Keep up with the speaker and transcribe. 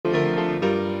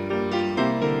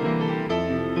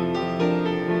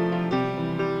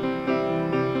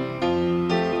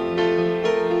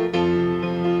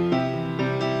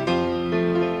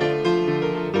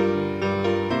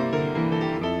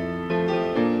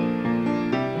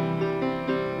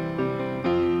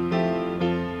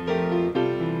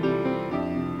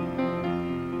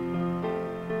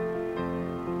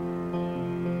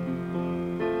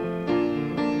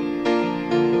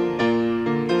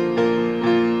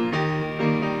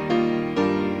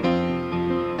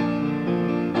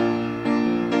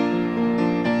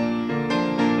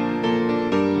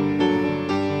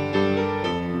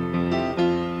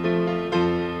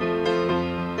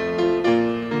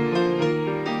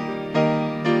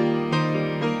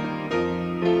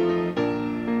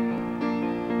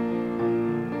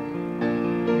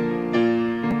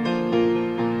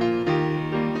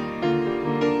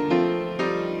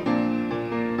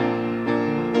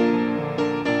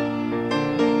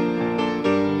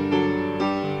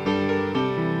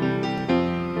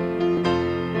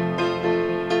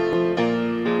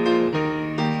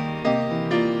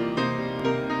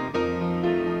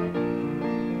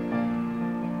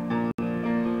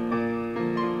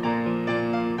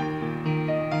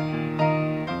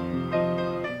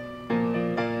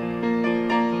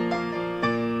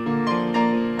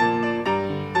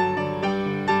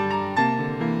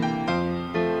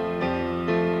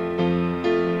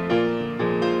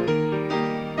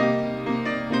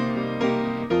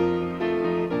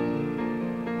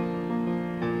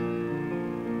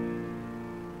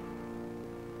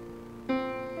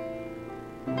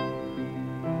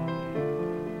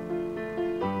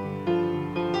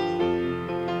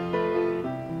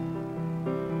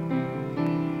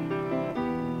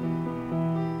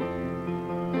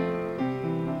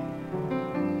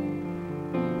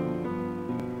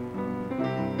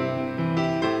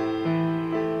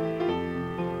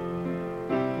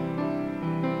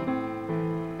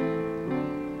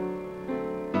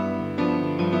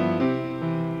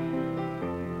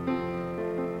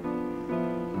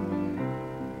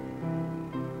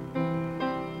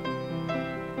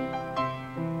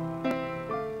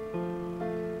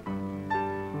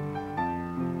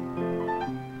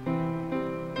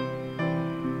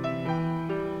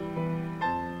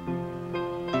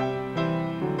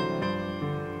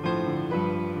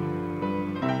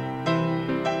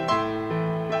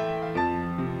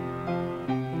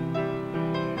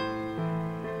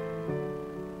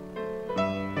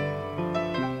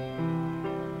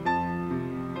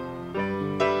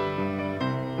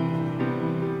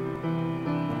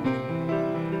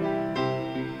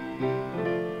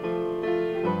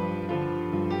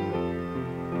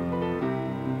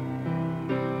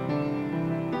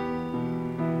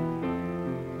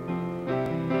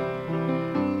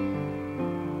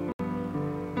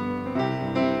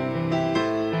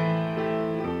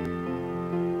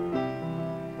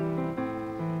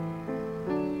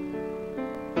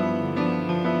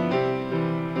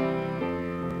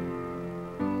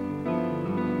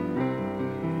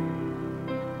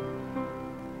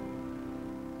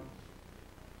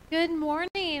Good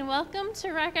morning. Welcome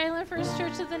to Rock Island First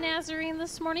Church of the Nazarene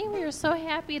this morning. We are so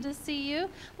happy to see you.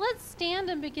 Let's stand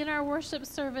and begin our worship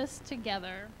service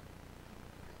together.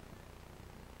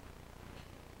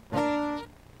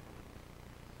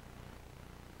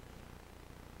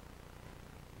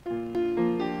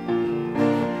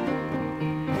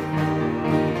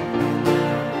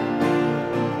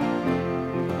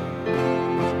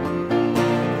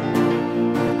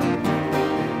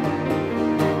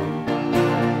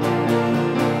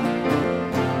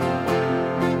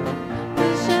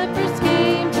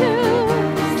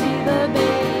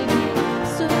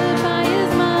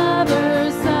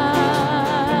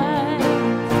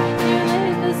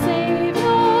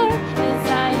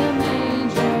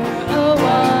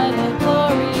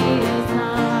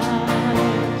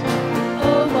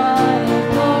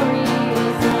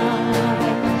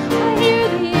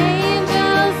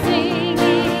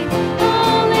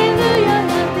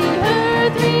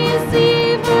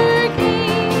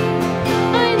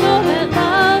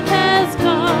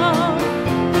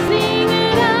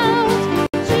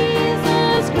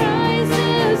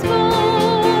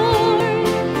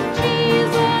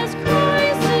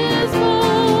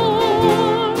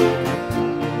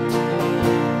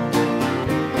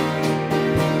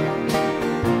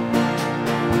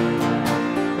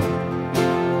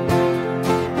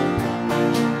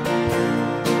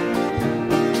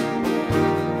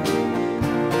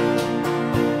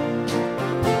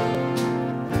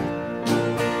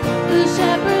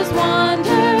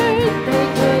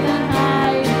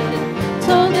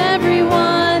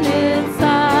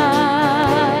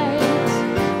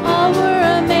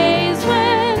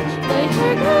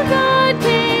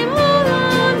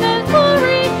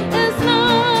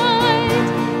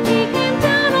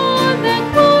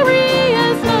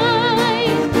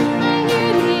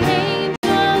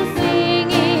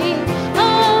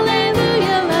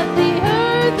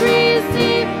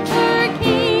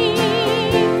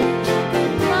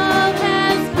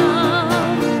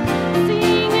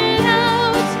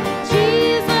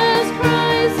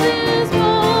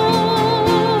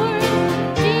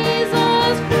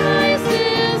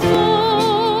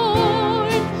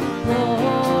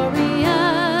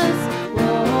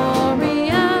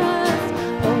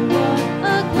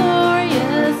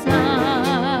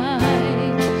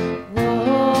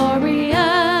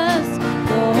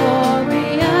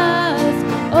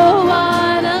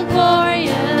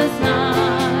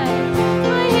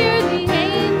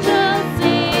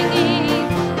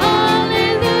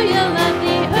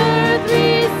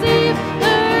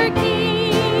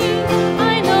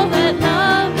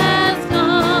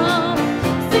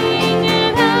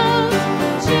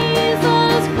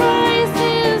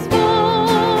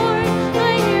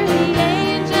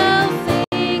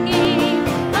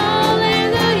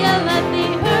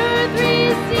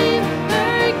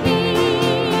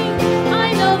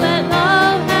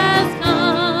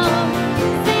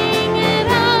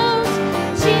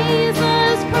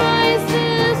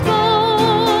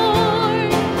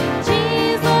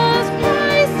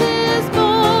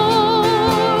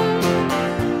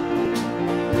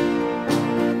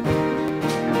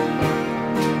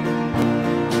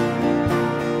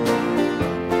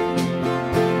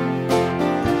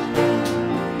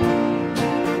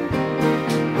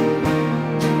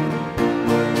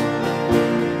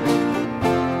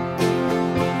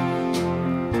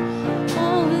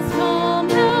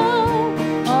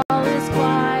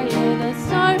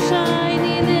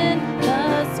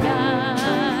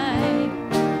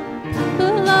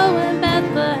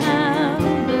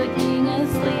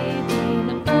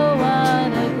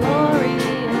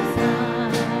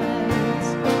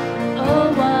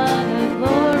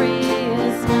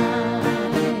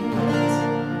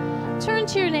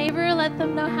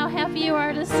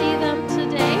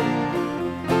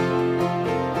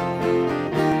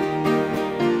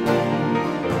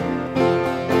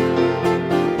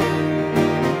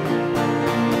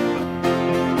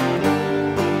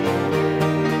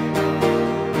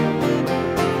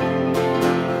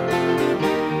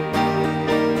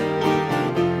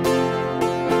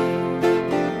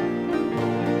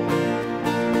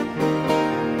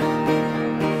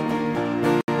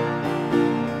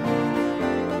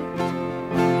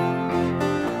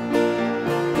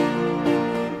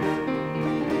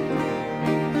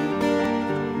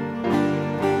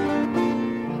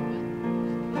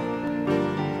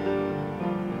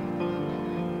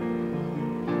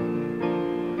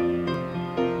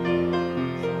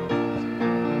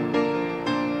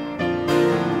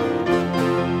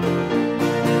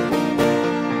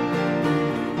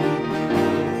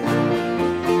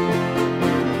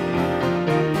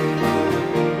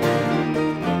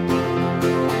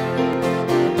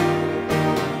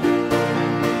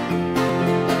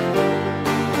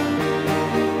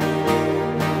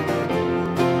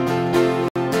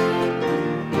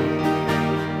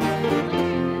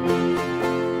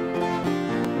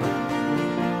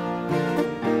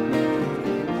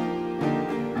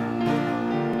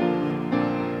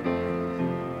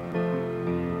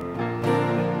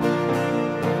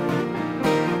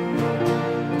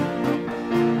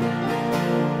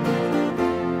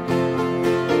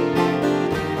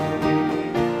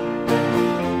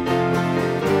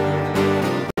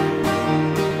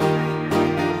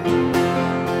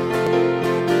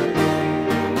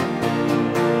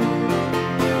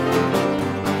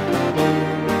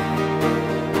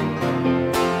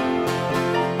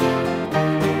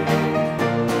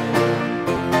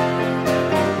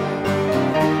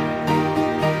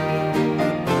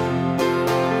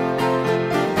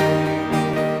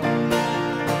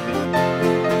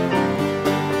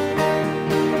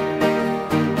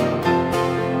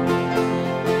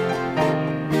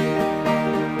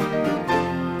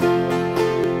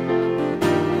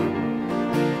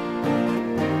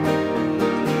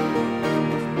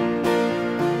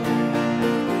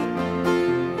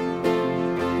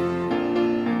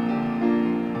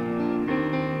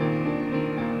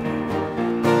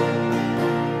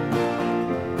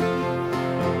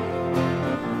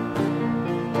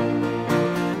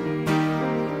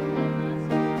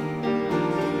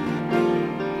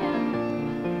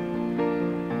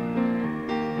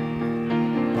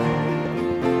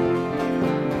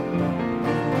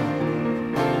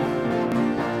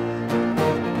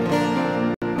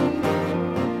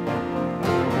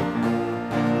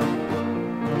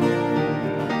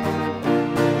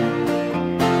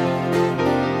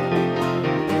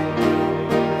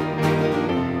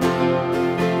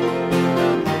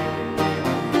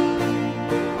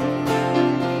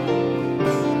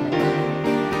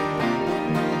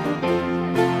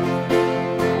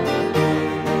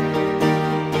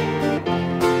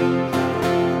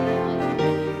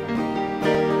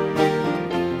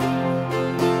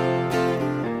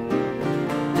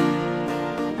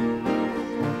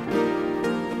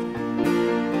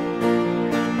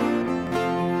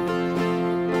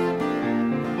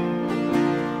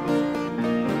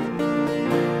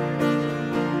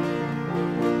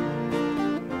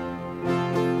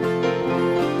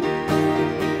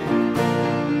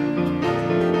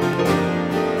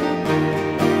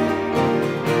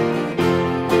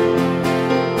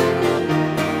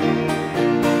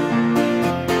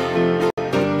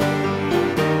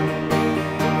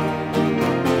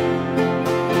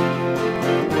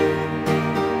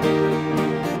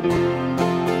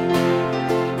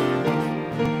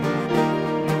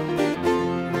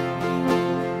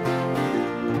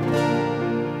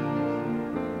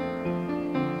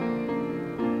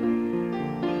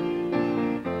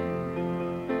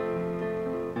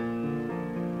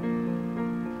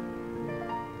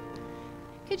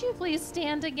 you please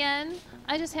stand again?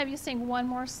 I just have you sing one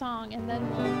more song, and then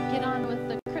we'll get on with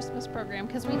the Christmas program,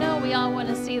 because we know we all want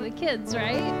to see the kids,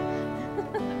 right?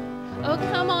 Oh,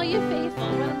 come all you faithful,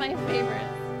 one of my favorites.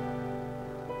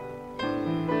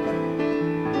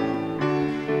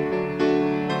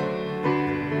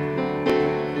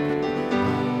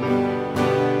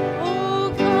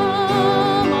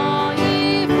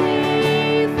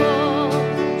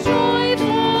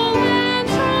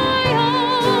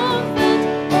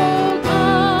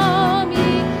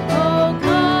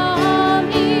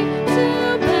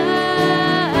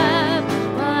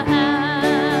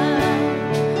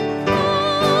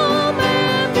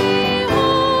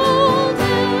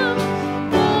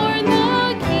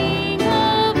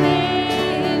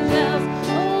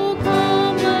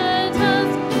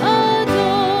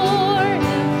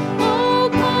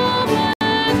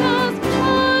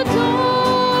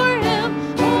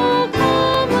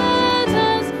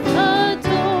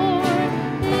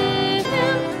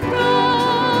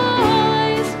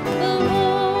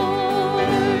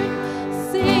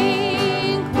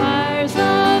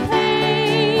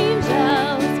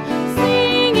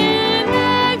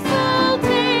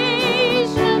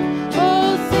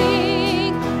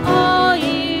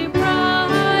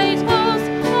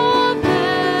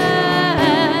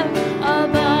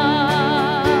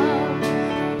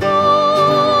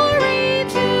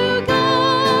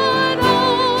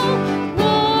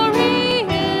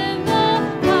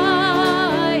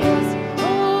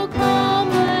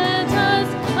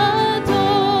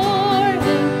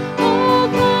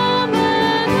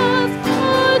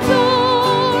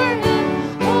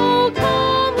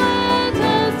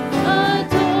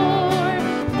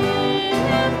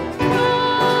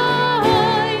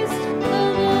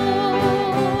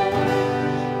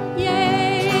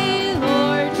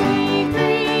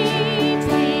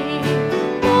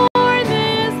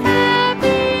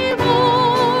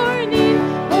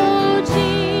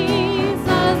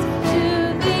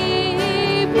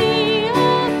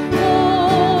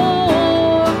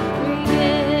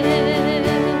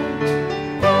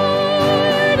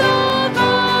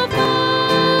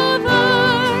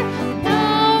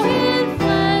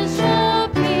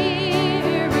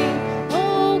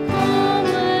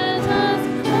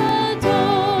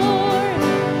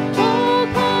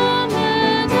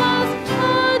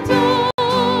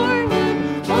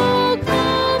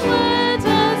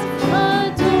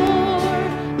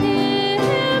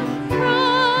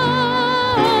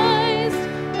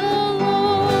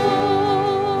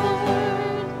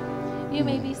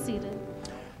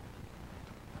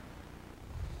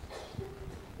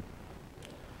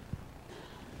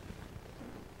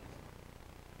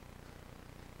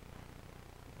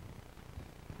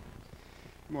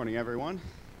 Good morning, everyone.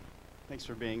 Thanks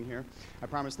for being here. I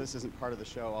promise this isn't part of the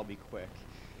show. I'll be quick.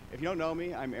 If you don't know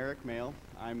me, I'm Eric Mail.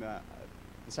 I'm the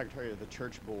secretary of the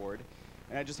church board.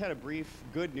 And I just had a brief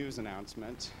good news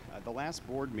announcement. The last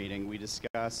board meeting, we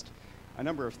discussed a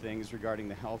number of things regarding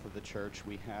the health of the church.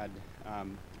 We had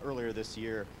earlier this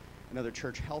year another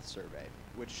church health survey,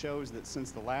 which shows that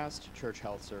since the last church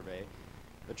health survey,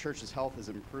 the church's health has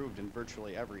improved in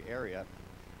virtually every area,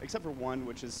 except for one,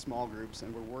 which is small groups,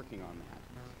 and we're working on that.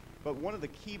 But one of the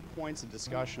key points of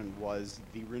discussion was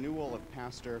the renewal of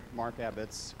Pastor Mark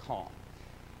Abbott's call.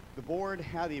 The board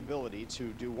had the ability to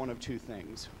do one of two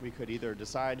things. We could either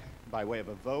decide by way of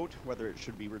a vote whether it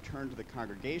should be returned to the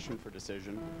congregation for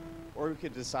decision, or we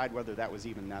could decide whether that was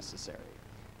even necessary.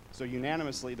 So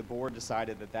unanimously, the board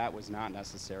decided that that was not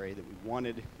necessary, that we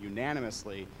wanted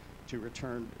unanimously to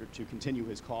return or to continue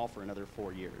his call for another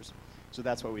 4 years. So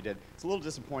that's what we did. It's a little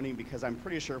disappointing because I'm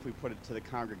pretty sure if we put it to the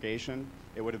congregation,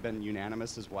 it would have been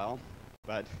unanimous as well.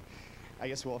 But I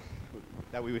guess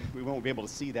we won't be able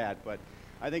to see that. But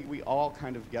I think we all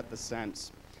kind of get the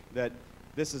sense that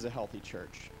this is a healthy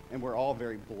church, and we're all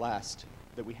very blessed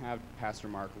that we have Pastor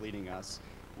Mark leading us.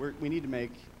 We need to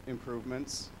make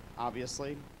improvements,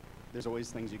 obviously. There's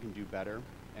always things you can do better,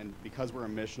 and because we're a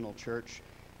missional church,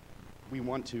 we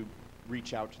want to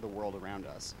reach out to the world around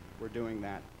us. We're doing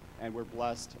that, and we're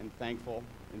blessed and thankful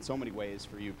in so many ways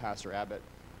for you, Pastor Abbott,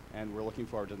 and we're looking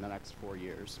forward to the next 4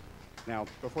 years. Now,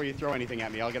 before you throw anything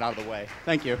at me, I'll get out of the way.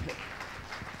 Thank you.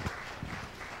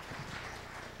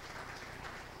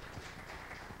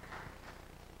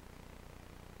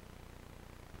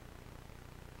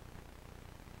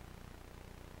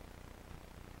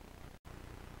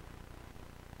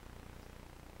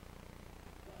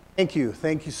 Thank you.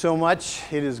 Thank you so much.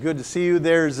 It is good to see you.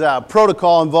 There's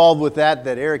protocol involved with that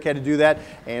Eric had to do that,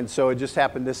 and so it just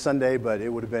happened this Sunday, but it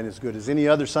would have been as good as any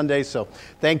other Sunday. So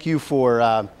thank you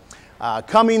for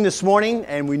coming this morning,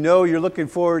 and we know you're looking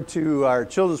forward to our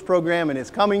children's program, and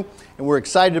it's coming, and we're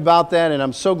excited about that, and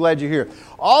I'm so glad you're here.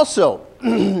 Also,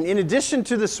 in addition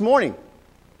to this morning,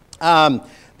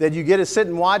 that you get to sit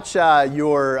and watch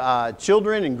your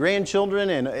children and grandchildren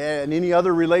and any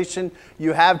other relation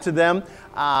you have to them,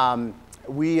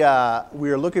 we are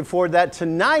looking forward to that.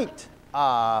 Tonight,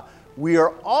 we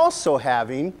are also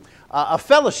having a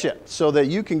fellowship so that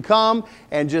you can come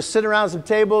and just sit around some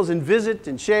tables and visit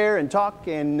and share and talk.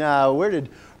 And where did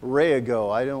Rhea go?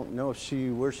 I don't know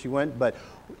where she went, but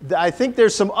I think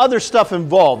there's some other stuff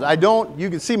involved. You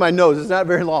can see my nose, it's not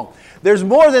very long. There's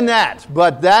more than that,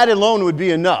 but that alone would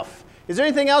be enough. Is there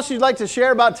anything else you'd like to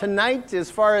share about tonight as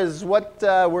far as what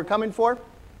we're coming for?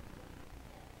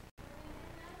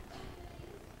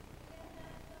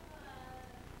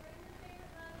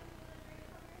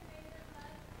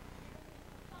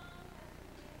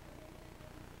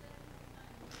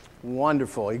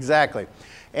 Wonderful, exactly.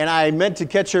 And I meant to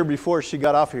catch her before she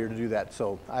got off here to do that,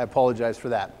 so I apologize for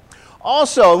that.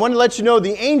 Also, I want to let you know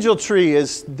the angel tree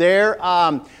is there.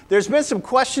 There's been some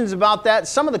questions about that.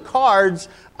 Some of the cards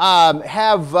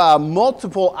have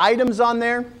multiple items on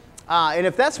there, and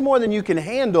if that's more than you can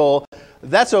handle,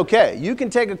 that's okay. You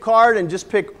can take a card and just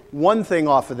pick one thing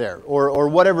off of there, or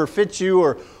whatever fits you,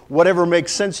 or whatever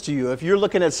makes sense to you. If you're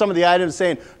looking at some of the items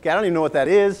saying, okay, I don't even know what that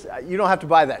is, you don't have to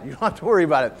buy that. You don't have to worry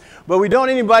about it. But we don't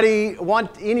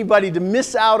want anybody to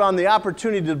miss out on the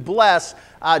opportunity to bless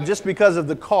just because of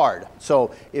the card.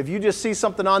 So if you just see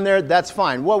something on there, that's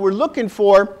fine. What we're looking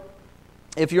for,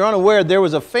 if you're unaware, there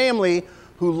was a family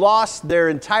who lost their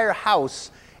entire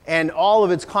house and all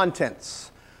of its contents.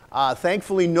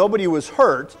 Thankfully, nobody was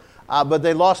hurt. But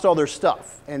they lost all their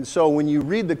stuff. And so when you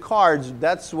read the cards,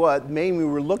 that's what mainly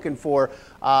we were looking for.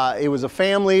 It was a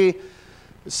family,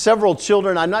 several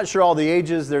children. I'm not sure all the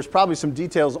ages. There's probably some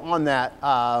details on that.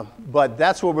 But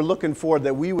that's what we're looking for,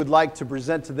 that we would like to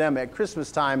present to them at Christmas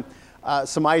time,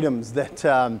 some items that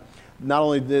not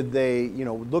only did they,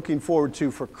 looking forward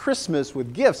to for Christmas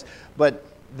with gifts, but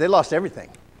they lost everything.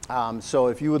 So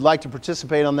if you would like to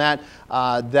participate on that,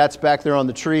 that's back there on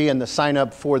the tree and the sign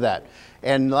up for that.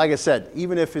 And like I said,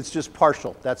 even if it's just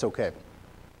partial, that's okay.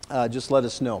 Just let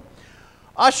us know.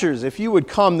 Ushers, if you would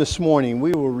come this morning,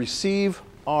 we will receive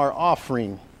our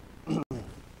offering.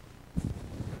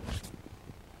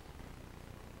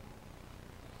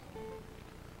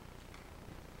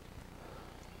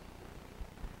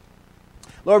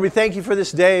 Lord, we thank you for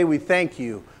this day. We thank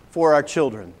you for our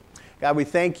children. God, we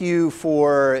thank you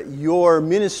for your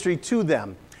ministry to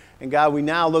them. And God, we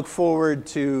now look forward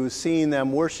to seeing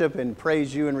them worship and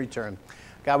praise you in return.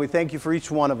 God, we thank you for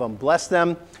each one of them. Bless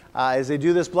them as they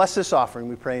do this. Bless this offering,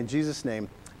 we pray in Jesus' name.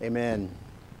 Amen.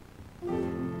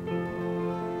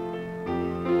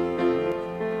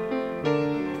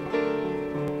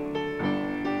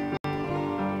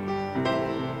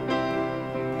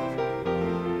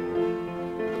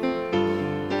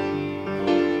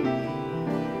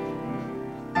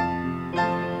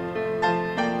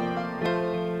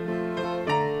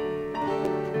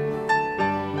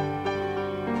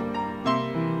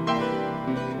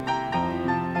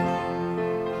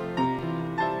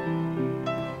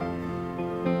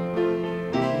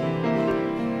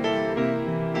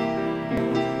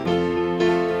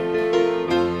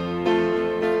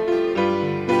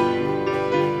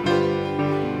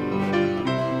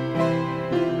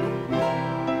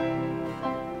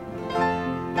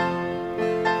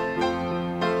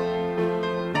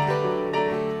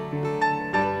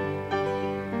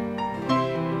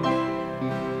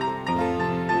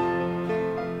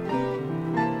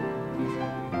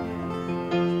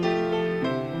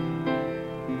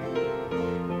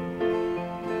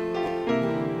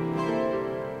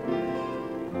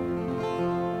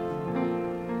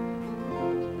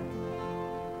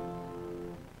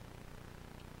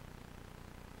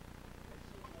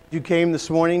 You came this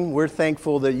morning. We're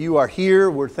thankful that you are here.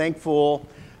 We're thankful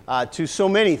to so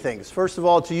many things. First of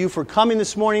all, to you for coming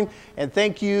this morning, and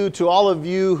thank you to all of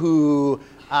you who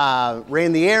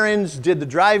ran the errands, did the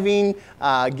driving,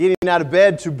 getting out of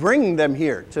bed to bring them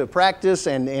here to practice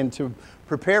and to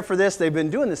prepare for this. They've been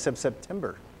doing this since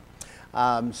September.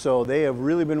 So they have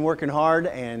really been working hard,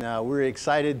 and we're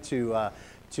excited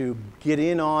to get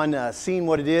in on seeing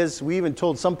what it is. We even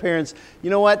told some parents, you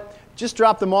know what? Just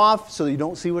drop them off so you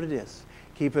don't see what it is.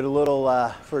 Keep it a little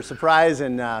for a surprise,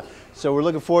 and so we're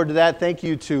looking forward to that. Thank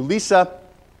you to Lisa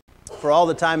for all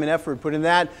the time and effort put in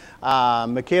that.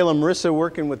 Michaela and Marissa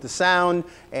working with the sound,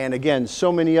 and again,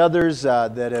 so many others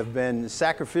that have been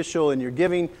sacrificial in your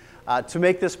giving to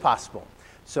make this possible.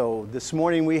 So this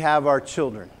morning we have our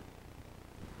children.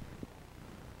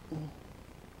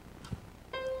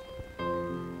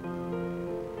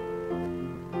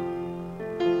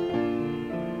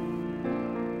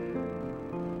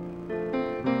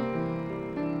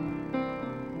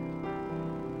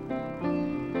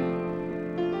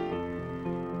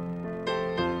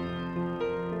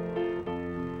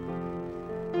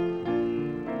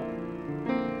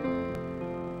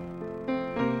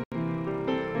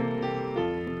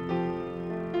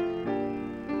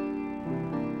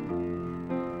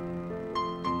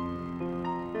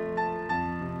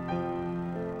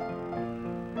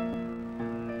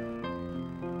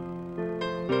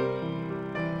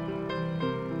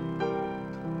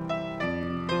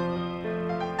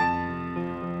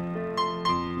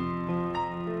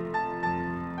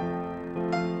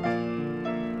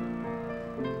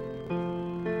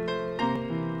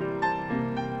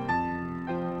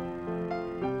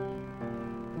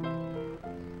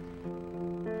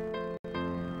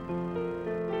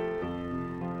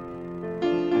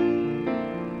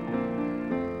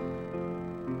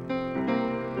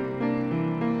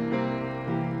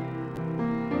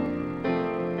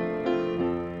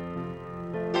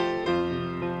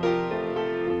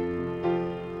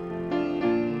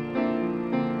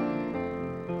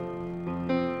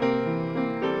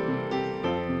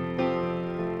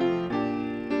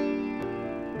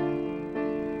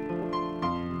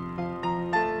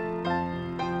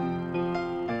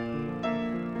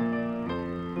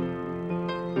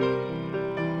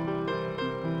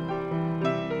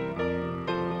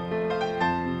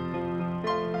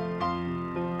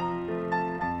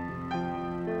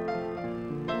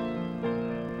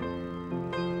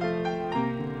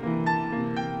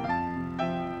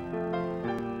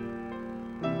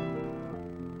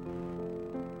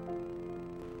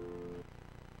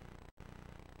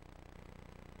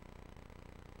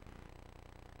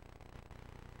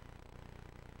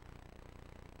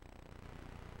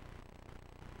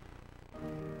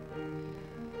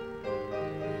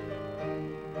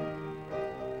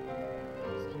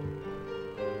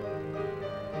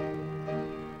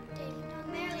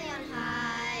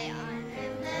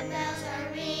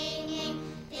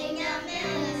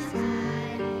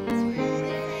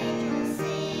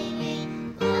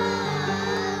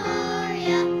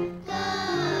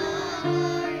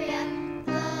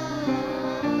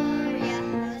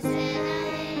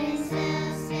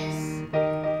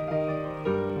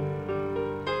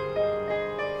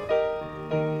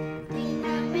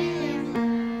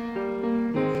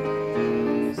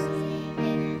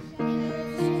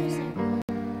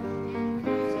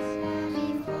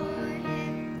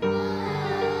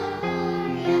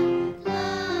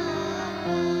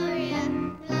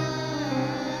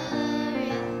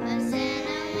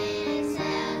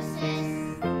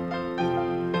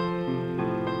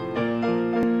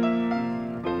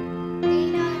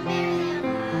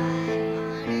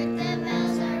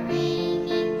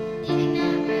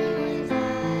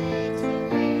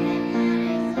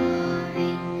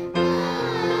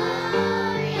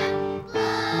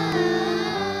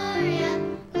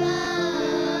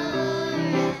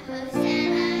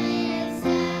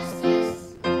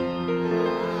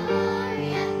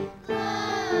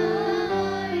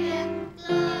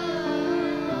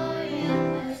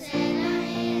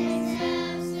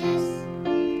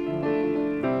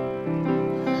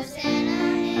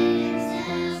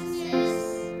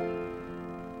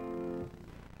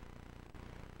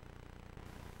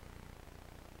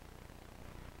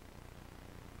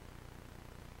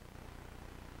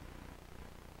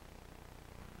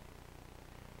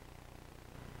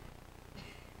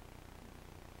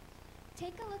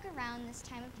 Take a look around this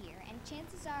time of year, and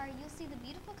chances are you'll see the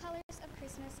beautiful colors of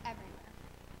Christmas everywhere.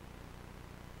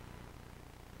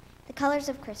 The colors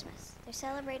of Christmas. They're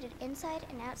celebrated inside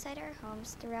and outside our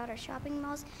homes, throughout our shopping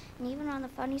malls, and even on the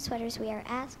funny sweaters we are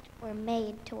asked or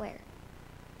made to wear.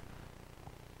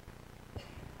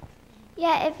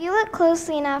 Yeah, if you look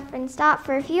closely enough and stop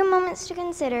for a few moments to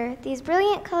consider, these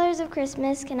brilliant colors of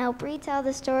Christmas can help retell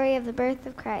the story of the birth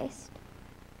of Christ.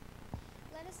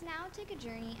 Let us now take a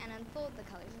journey and unfold the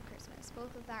colors of Christmas,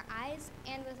 both with our eyes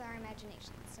and with our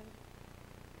imaginations.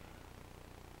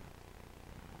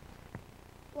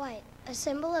 White, a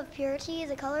symbol of purity,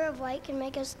 the color of white can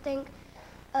make us think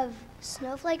of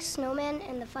snowflakes, snowmen,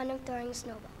 and the fun of throwing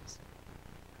snowballs.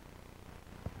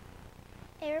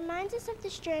 It reminds us of the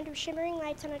strand of shimmering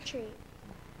lights on a tree.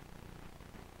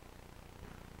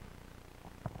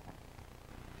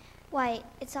 White,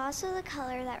 it's also the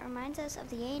color that reminds us of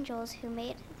the angels who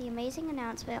made the amazing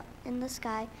announcement in the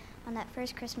sky on that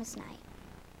first Christmas night.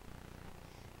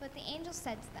 But the angel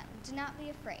said to them, "Do not be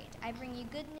afraid. I bring you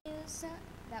good news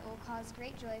that will cause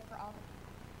great joy for all the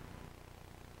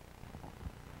people.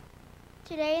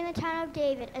 Today in the town of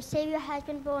David, a Savior has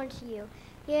been born to you.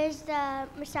 He is the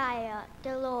Messiah,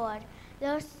 the Lord.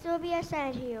 There will be a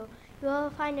sign to you. You will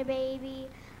find a baby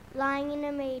lying in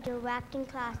a manger, wrapped in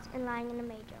cloths and lying in a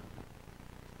manger."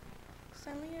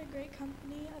 Suddenly a great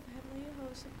company of heavenly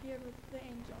hosts appeared with the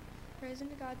angel, praising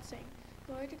to God, saying,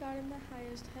 "Glory to God in the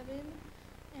highest heaven,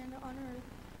 and on earth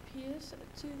peace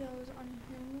to those on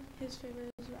whom his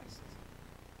favor rests."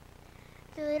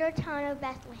 The little town of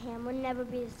Bethlehem will never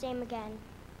be the same again.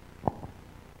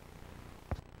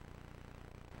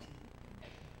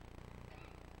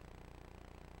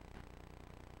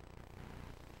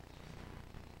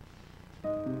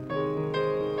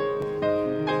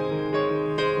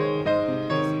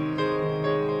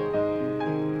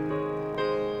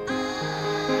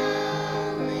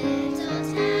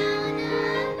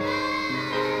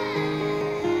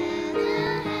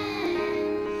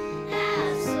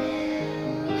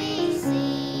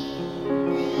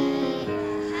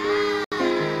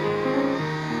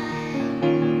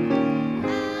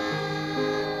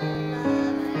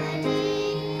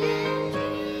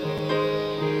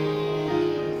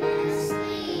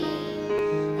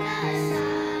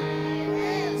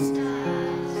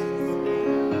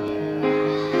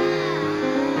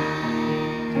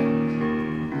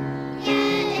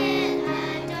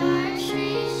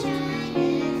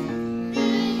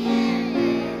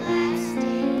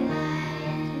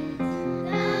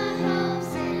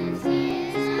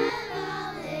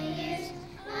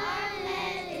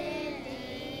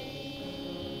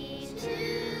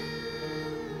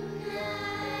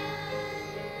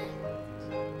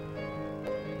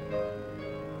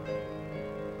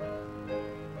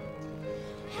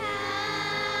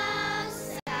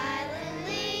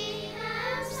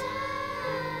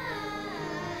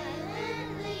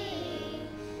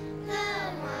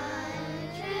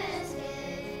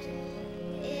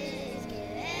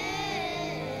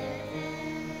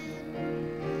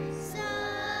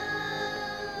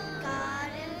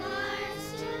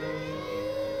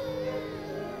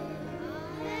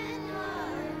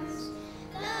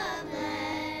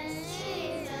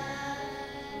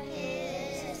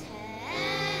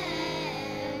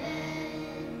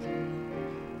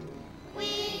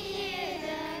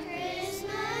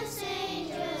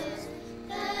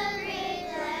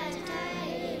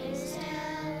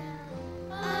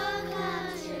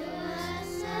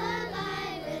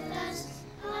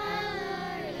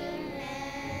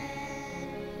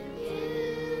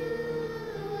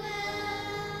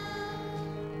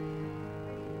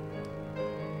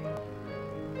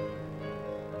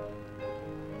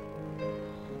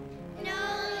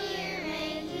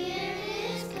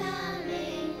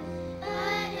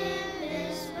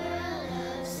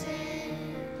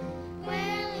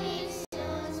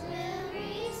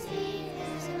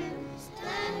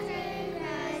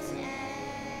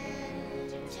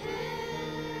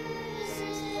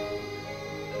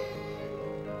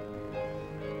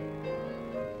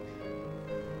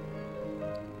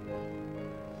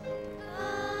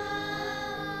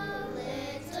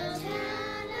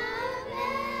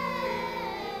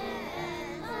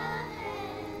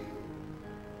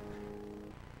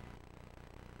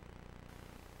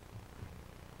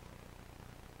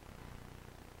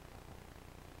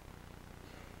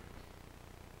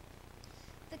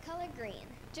 Color green.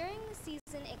 During the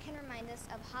season, it can remind us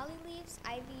of holly leaves,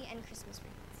 ivy, and Christmas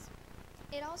wreaths.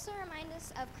 It also reminds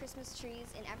us of Christmas trees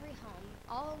in every home,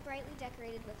 all brightly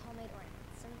decorated with homemade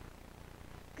ornaments.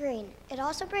 Green. It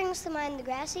also brings to mind the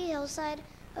grassy hillside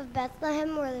of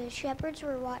Bethlehem, where the shepherds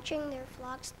were watching their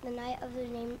flocks the night of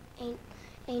the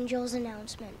angel's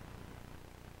announcement.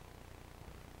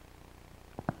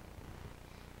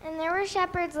 And there were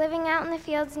shepherds living out in the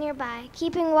fields nearby,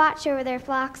 keeping watch over their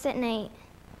flocks at night.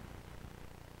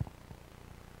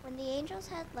 When the angels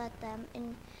had led them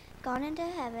and gone into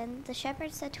heaven, the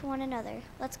shepherds said to one another,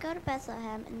 "Let's go to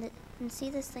Bethlehem and see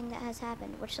this thing that has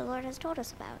happened, which the Lord has told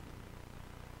us about."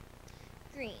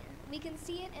 Green. We can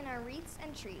see it in our wreaths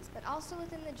and trees, but also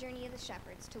within the journey of the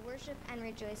shepherds to worship and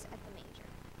rejoice at the manger.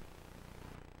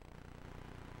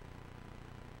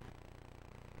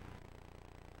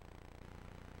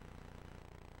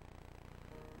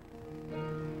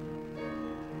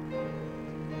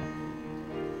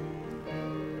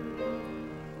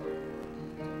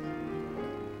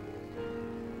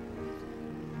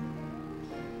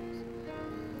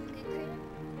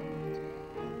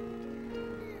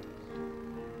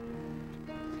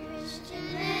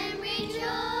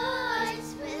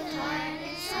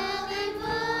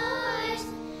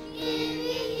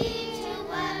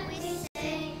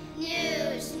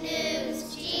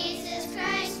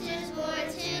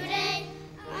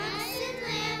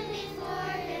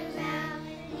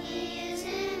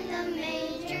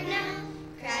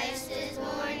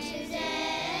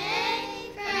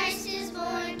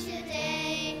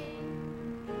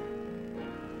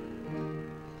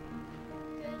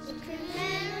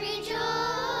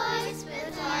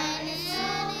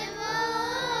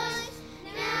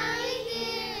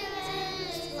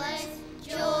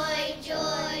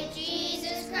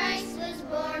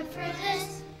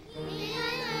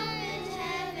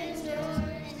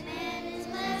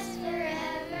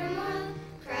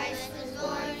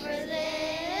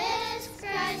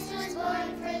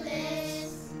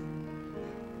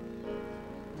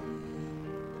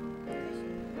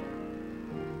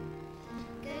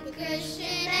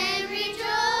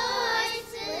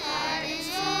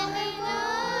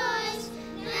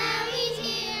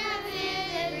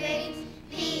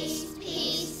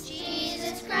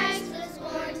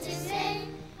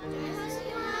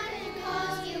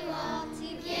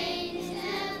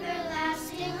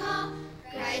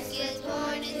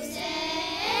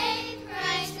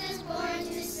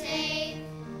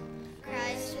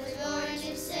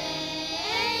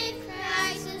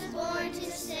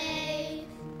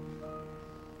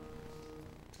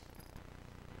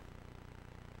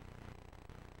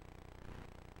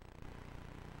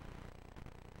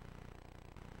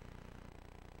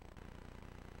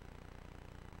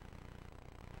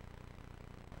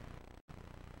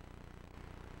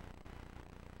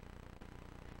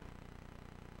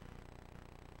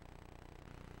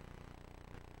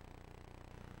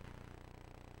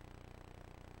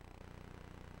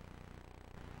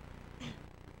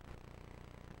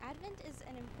 Advent is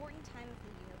an important time of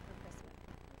the year for Christmas.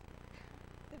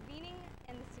 The meaning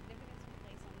and the significance we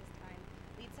place on this time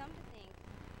lead some to think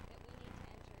that we need to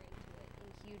enter into it in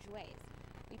huge ways.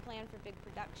 We plan for big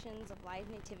productions of live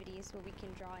nativities where we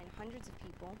can draw in hundreds of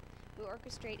people. We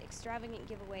orchestrate extravagant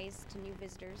giveaways to new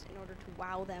visitors in order to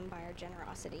wow them by our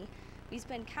generosity. We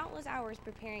spend countless hours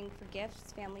preparing for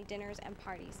gifts, family dinners, and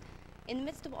parties. In the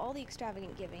midst of all the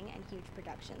extravagant giving and huge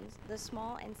productions, the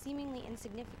small and seemingly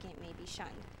insignificant may be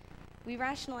shunned. We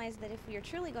rationalize that if we are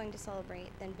truly going to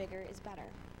celebrate, then bigger is better.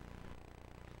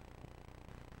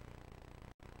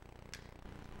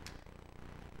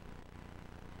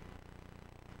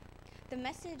 The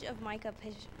message of Micah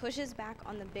pushes back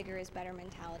on the bigger is better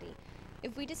mentality.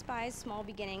 If we despise small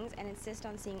beginnings and insist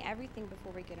on seeing everything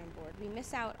before we get on board, we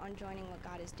miss out on joining what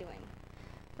God is doing.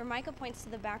 For Micah points to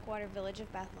the backwater village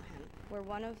of Bethlehem, where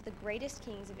one of the greatest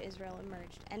kings of Israel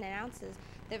emerged, and announces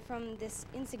that from this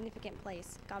insignificant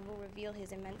place, God will reveal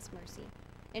his immense mercy.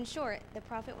 In short, the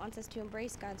prophet wants us to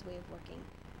embrace God's way of working.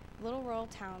 Little rural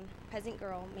town, peasant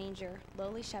girl, manger,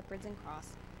 lowly shepherds, and cross.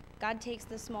 God takes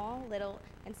the small, little,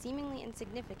 and seemingly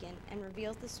insignificant and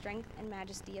reveals the strength and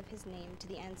majesty of his name to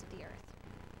the ends of the earth.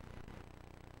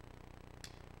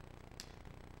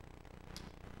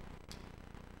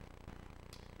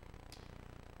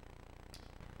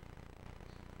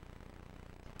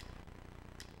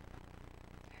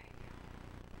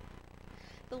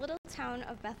 The little town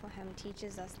of Bethlehem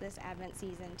teaches us this Advent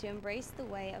season to embrace the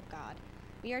way of God.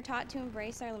 We are taught to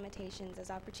embrace our limitations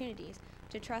as opportunities,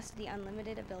 to trust the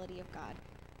unlimited ability of God.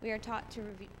 We are taught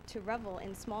to revel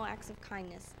in small acts of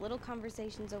kindness, little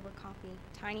conversations over coffee,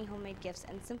 tiny homemade gifts,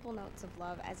 and simple notes of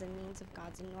love as a means of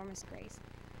God's enormous grace.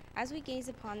 As we gaze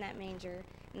upon that manger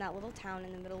in that little town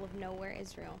in the middle of nowhere,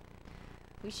 Israel,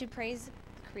 we should praise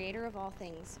the Creator of all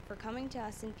things for coming to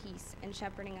us in peace and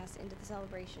shepherding us into the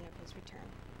celebration of his return.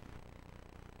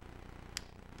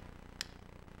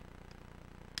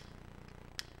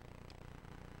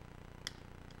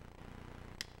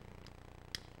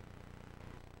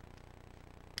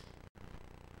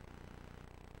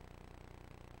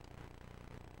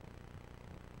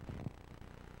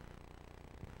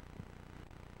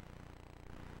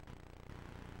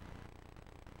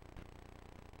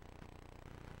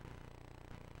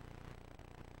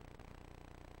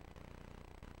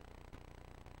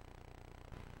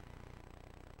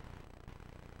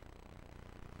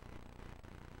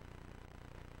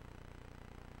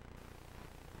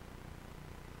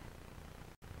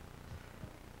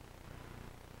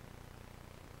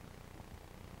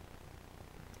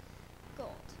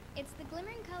 It's the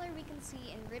glimmering color we can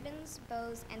see in ribbons,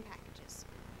 bows, and packages.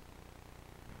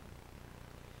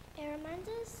 It reminds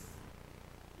us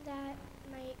that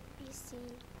might be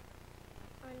seen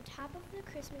on top of the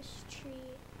Christmas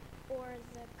tree or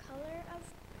the color of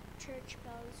church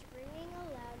bells ringing a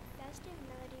loud, festive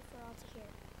melody for all to hear.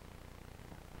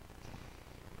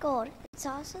 Gold. It's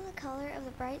also the color of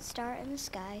the bright star in the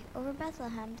sky over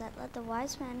Bethlehem that led the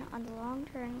wise men on the long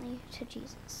journey to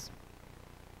Jesus.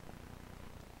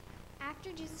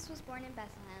 After Jesus was born in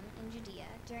Bethlehem in Judea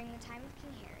during the time of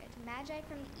King Herod, Magi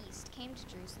from the east came to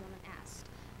Jerusalem and asked,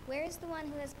 "Where is the one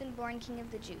who has been born King of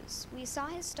the Jews? We saw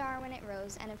his star when it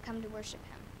rose and have come to worship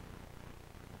him."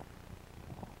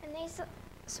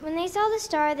 When they saw the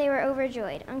star, they were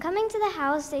overjoyed. On coming to the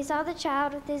house, they saw the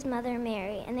child with his mother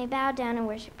Mary, and they bowed down and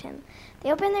worshipped him.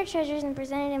 They opened their treasures and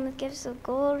presented him with gifts of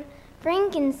gold,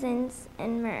 frankincense,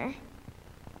 and myrrh.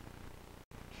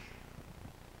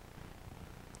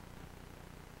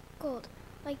 Gold.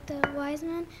 Like the wise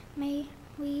men, may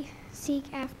we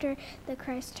seek after the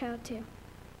Christ child too.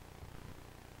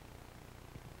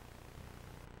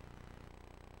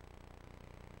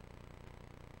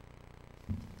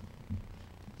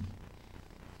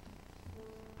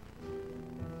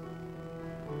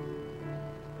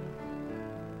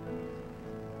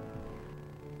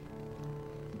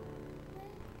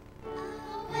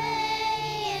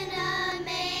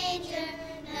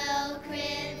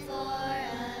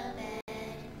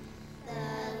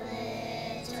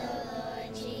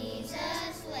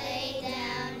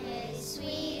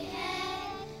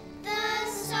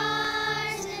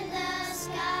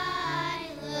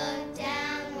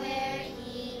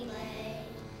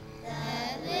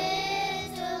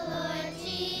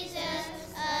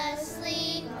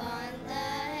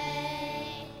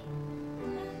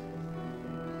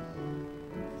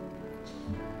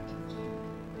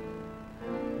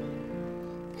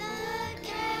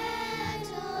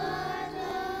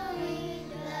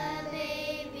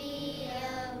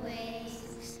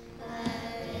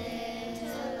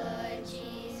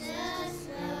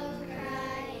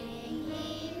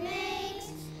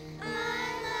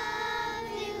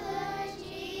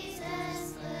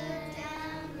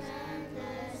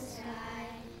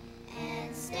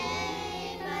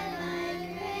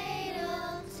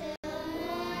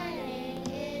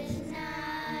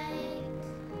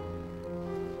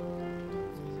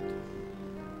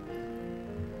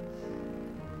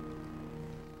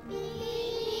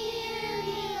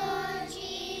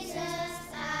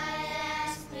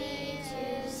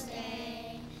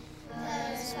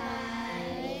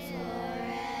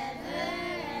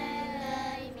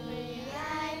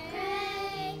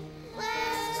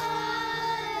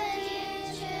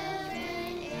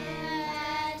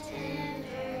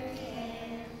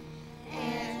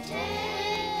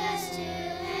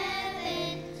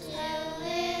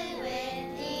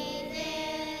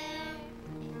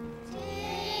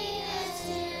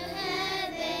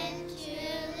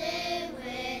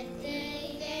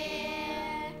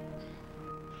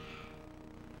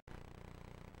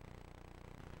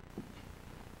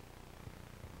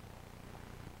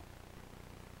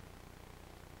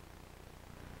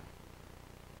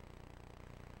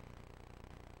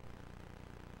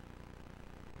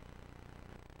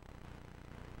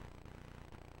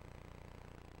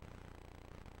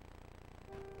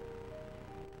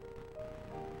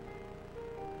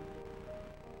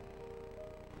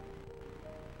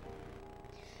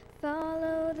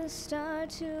 Follow the star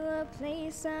to a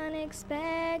place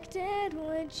unexpected.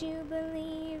 Would you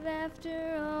believe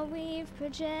after all we've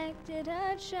projected?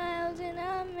 A child in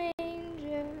a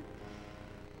manger,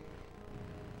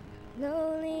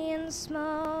 lowly and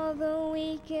small, the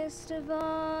weakest of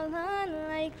all,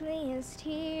 unlikeliest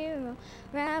hero,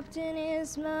 wrapped in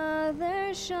his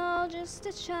mother's shawl, just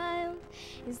a child.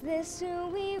 Is this who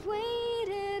we've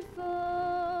waited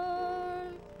for?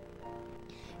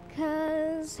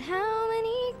 'Cause how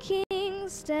many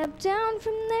kings step down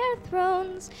from their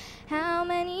thrones? How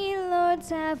many lords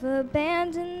have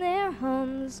abandoned their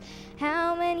homes?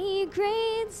 How many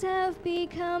grades have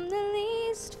become the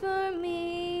least for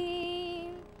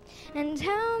me? And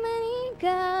how many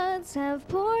gods have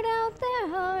poured out their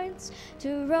hearts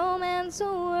to romance a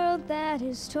world that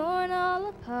is torn all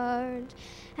apart?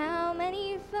 How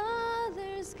many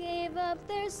fathers gave up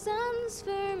their sons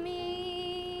for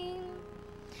me?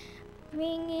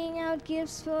 Bringing out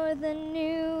gifts for the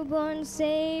newborn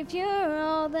Savior,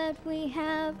 all that we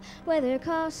have, whether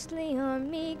costly or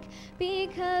meek,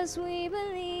 because we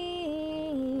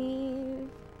believe.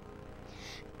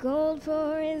 gold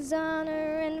for his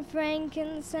honor, and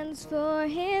frankincense for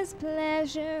his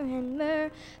pleasure, and myrrh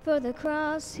for the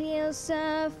cross he'll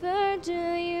suffer. Do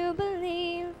you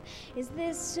believe? Is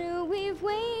this who we've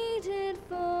waited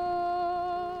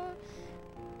for?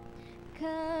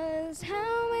 'Cause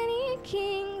how many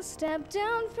kings step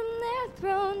down from their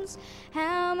thrones?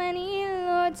 How many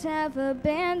lords have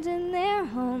abandoned their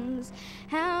homes?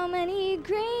 How many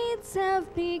greats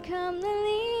have become the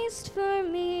least for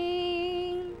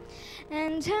me?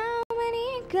 And how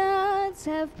many gods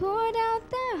have poured out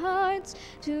their hearts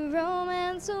to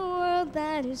romance a world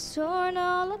that is torn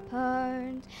all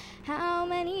apart? How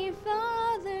many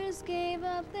fathers gave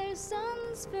up their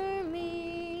sons for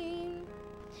me?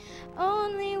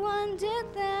 Only one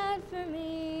did that for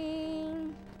me.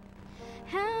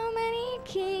 How many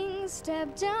kings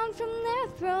stepped down from their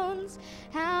thrones?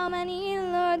 How many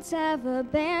lords have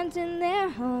abandoned their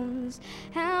homes?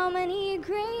 How many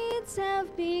greats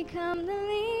have become the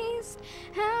least?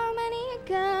 How many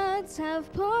gods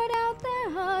have poured out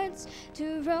their hearts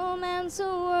to romance a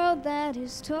world that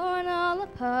is torn all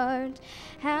apart?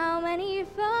 How many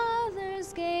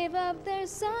fathers gave up their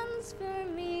sons for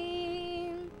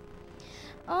me?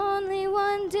 Only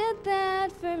one did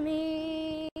that for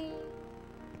me.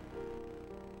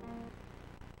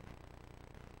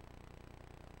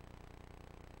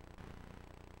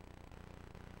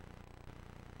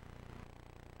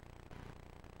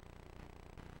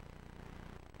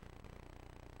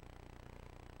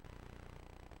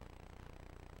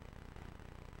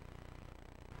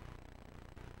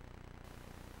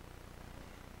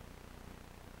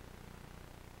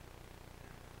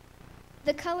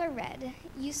 The color red.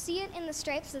 You see it in the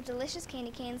stripes of delicious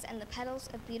candy canes and the petals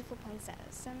of beautiful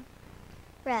poinsettias.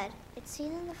 Red. It's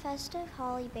seen in the festive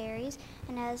holly berries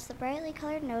and has the brightly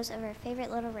colored nose of our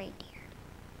favorite little reindeer.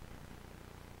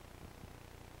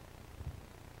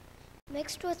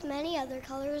 Mixed with many other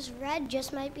colors, red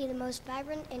just might be the most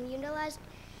vibrant and utilized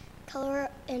color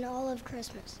in all of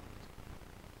Christmas.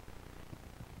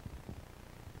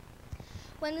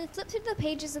 When we flip through the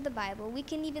pages of the Bible, we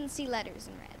can even see letters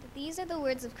in red. These are the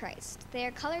words of Christ. They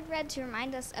are colored red to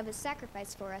remind us of his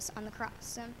sacrifice for us on the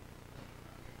cross.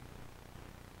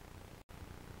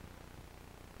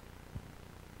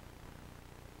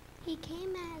 He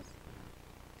came as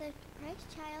the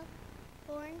Christ child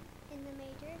born in the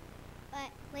manger,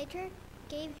 but later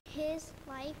gave his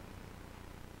life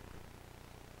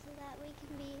so that we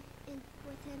can be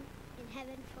with him in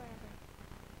heaven forever.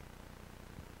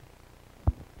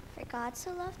 For God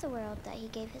so loved the world that he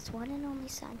gave his one and only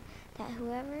Son, that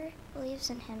whoever believes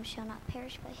in him shall not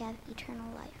perish but have eternal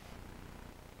life.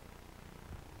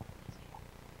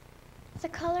 The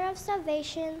color of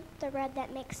salvation, the red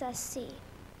that makes us see.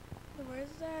 The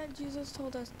words that Jesus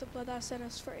told us, the blood that set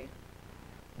us free.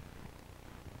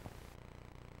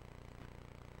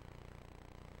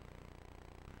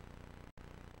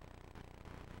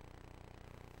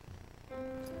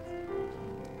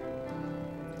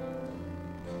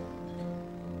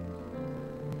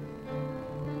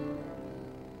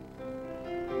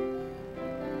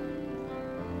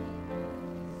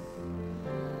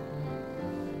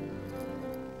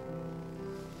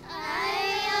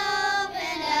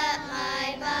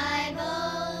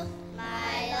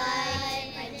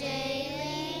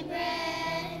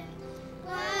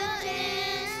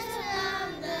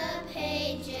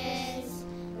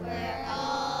 Where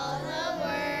all the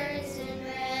words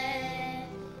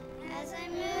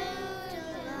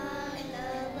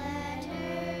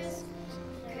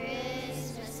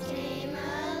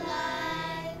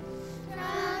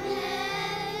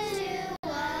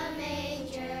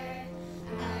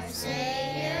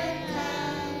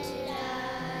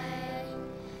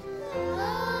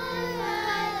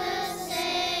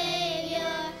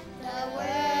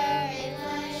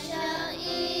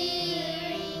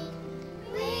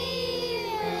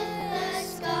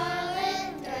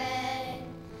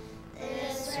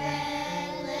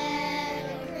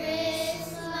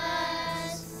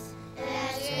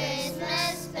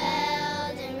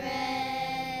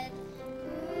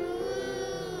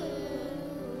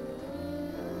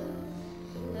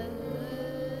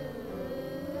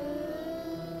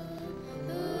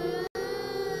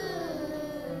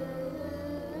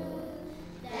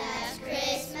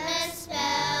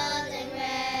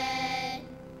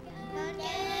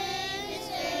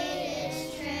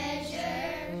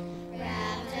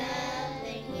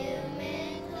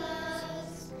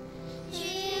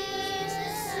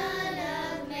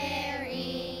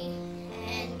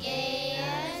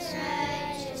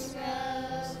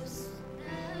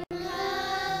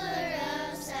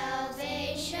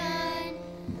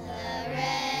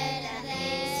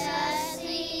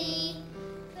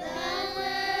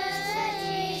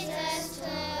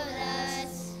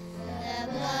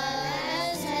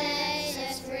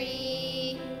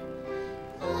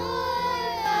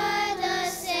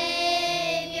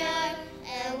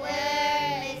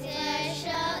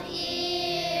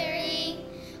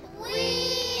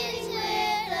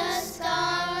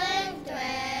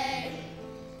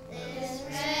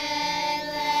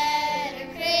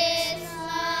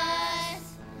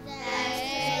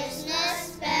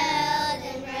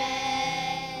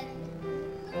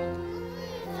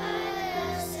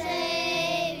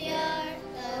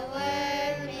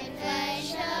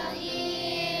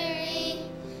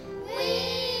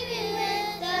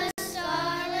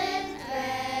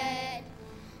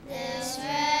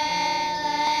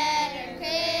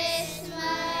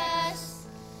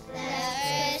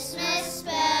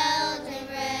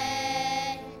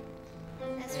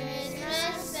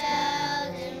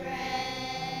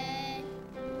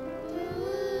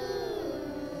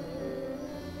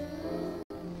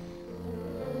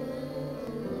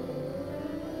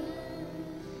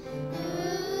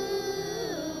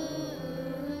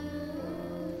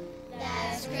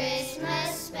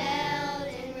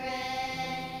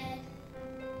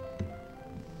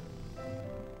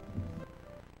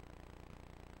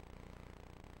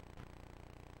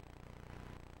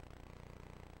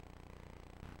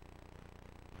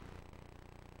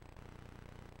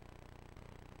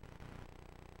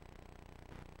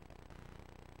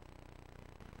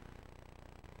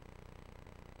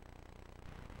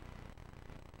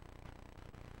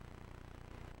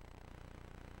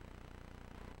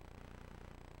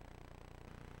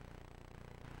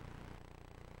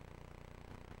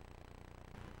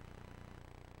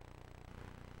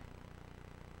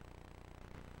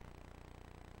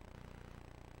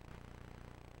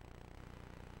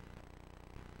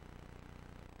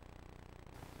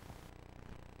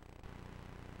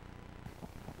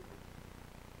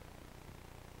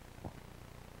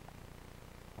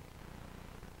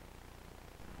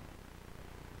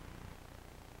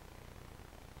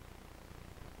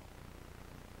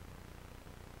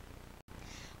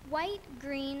White,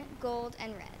 green, gold,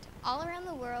 and red. All around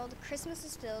the world, Christmas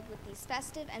is filled with these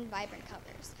festive and vibrant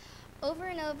colors. Over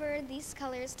and over, these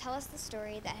colors tell us the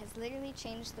story that has literally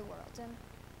changed the world.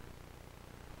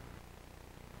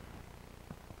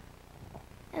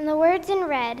 And the words in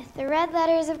red, the red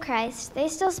letters of Christ, they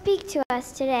still speak to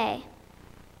us today.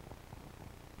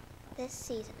 This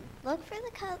season, look for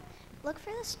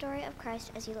the story of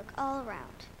Christ as you look all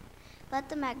around. Let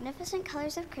the magnificent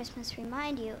colors of Christmas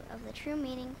remind you of the true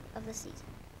meaning of the season.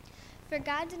 For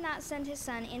God did not send his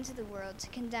Son into the world to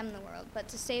condemn the world, but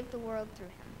to save the world through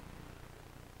him.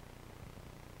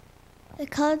 The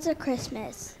colors of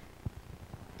Christmas,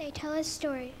 They tell a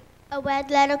story. a red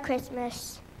letter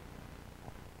Christmas.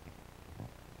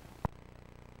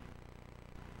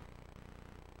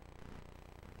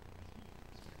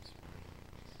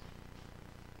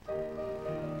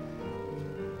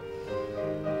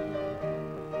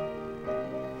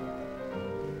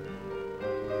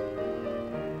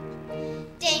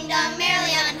 Ding dong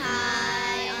merrily on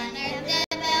high, on earth the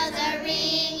bells are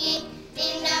ringing.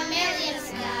 Ding dong merrily in the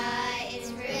sky, it's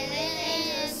brilliant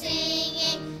angels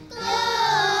singing.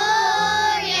 Gloria,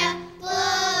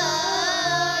 Gloria,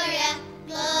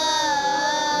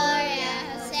 Gloria,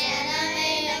 Hosanna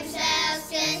in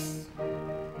excelsis.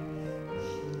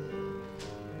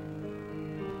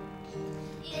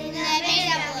 In the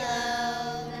manger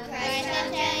below, the Christ of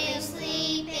Daniel is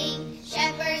sleeping.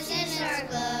 Shepherds in our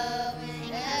glow.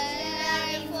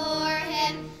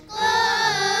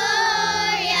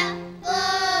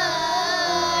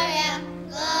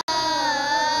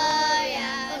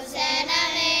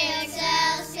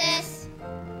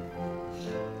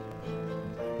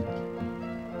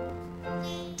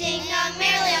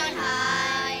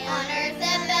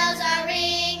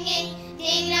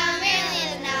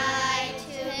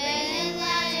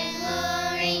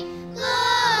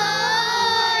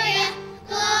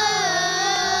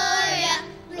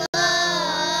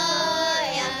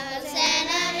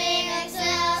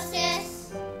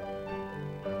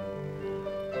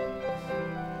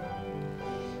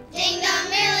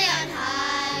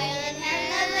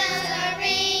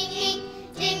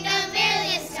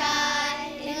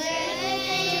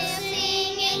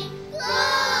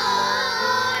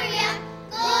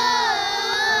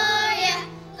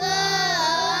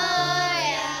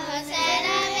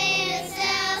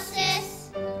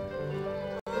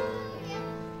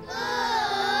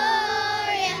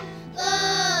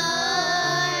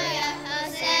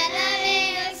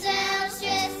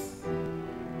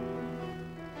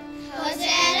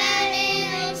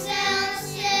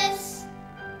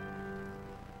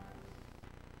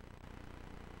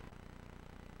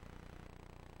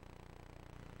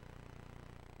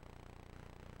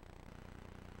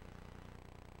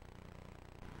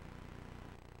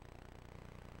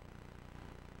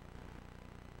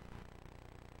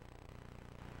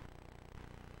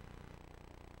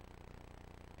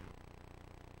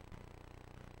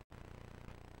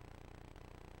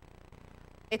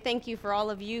 Thank you for all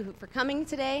of you for coming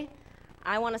today.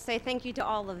 I want to say thank you to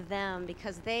all of them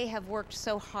because they have worked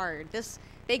so hard.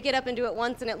 They get up and do it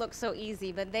once and it looks so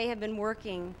easy, but they have been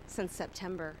working since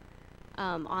September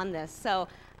on this. So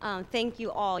thank you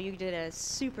all. You did a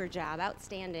super job,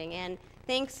 outstanding. And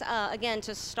thanks again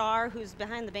to Star, who's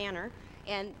behind the banner,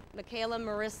 and Michaela,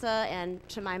 Marissa, and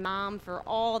to my mom for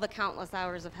all the countless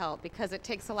hours of help because it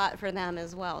takes a lot for them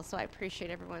as well. So I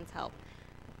appreciate everyone's help.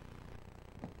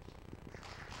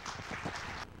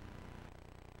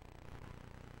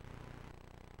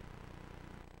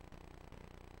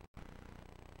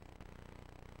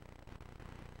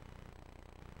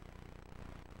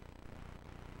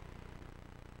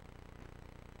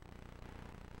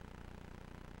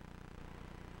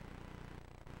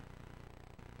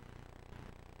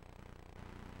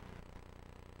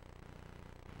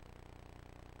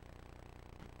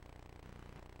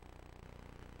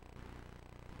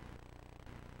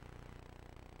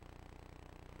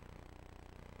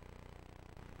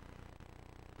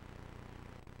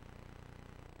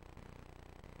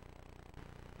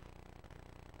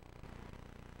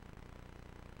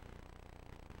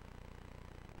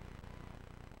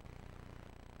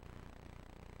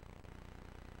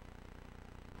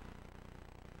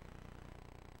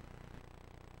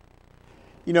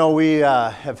 You know, we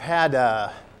have had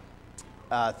a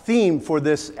theme for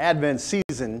this Advent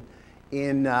season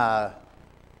in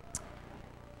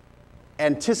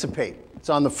anticipate. It's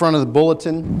on the front of the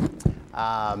bulletin,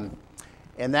 and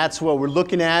that's what we're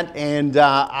looking at. And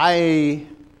I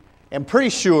am pretty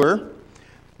sure,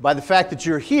 by the fact that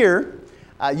you're here,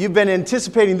 you've been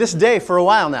anticipating this day for a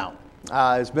while now.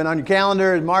 It's been on your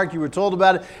calendar. Mark, you were told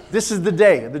about it. This is the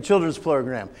day of the children's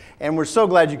program. And we're so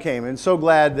glad you came and so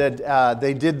glad that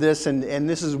they did this. And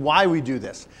this is why we do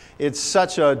this. It's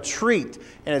such a treat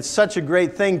and it's such a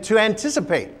great thing to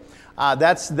anticipate.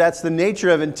 That's the nature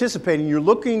of anticipating. You're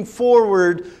looking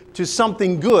forward to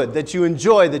something good that you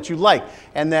enjoy, that you like,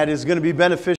 and that is going to be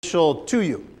beneficial to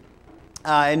you.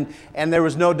 And there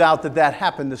was no doubt that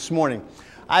happened this morning.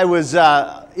 I was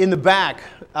in the back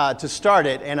to start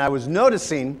it, and I was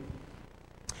noticing,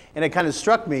 and it kind of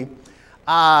struck me,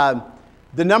 the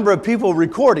number of people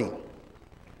recording.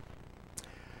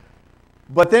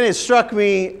 But then it struck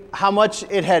me how much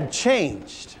it had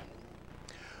changed.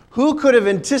 Who could have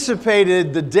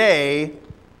anticipated the day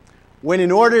when,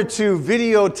 in order to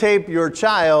videotape your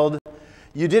child,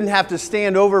 you didn't have to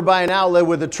stand over by an outlet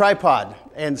with a tripod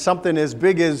and something as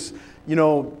big as,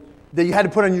 that you had to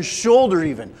put on your shoulder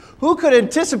even? Who could have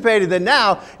anticipated that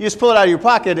now you just pull it out of your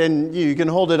pocket and you can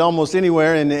hold it almost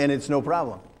anywhere and it's no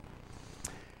problem?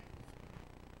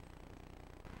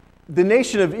 The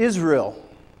nation of Israel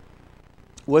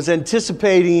was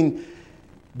anticipating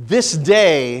this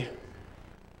day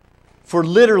for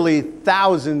literally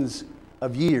thousands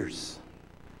of years.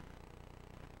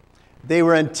 They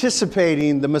were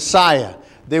anticipating the Messiah.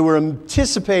 They were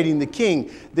anticipating the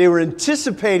King. They were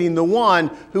anticipating the one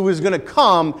who was going to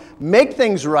come, make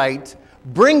things right,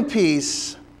 bring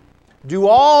peace, do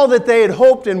all that they had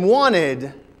hoped and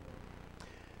wanted.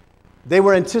 They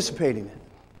were anticipating it.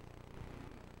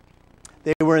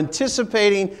 They were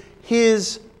anticipating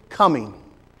His coming.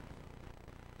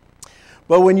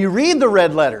 But when you read the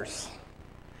red letters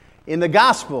in the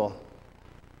gospel,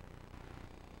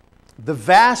 the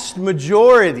vast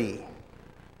majority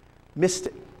missed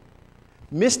it.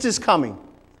 Missed His coming.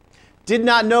 Did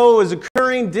not know it was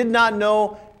occurring. Did not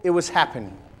know it was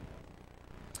happening.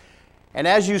 And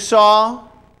as you saw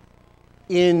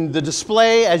in the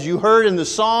display, as you heard in the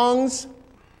songs,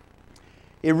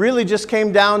 it really just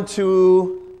came down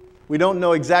to, we don't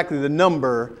know exactly the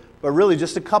number, but really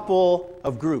just a couple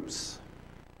of groups.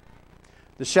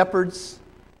 The shepherds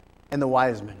and the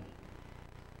wise men.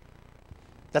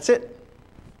 That's it.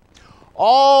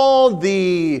 All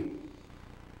the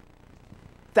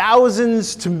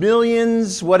thousands to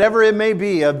millions, whatever it may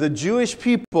be, of the Jewish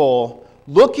people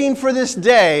looking for this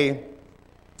day,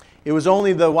 it was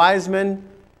only the wise men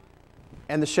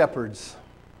and the shepherds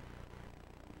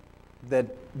that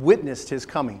witnessed His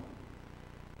coming.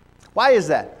 Why is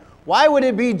that? Why would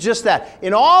it be just that?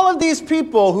 In all of these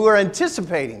people who are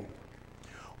anticipating,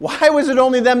 why was it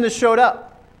only them that showed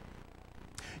up?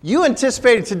 You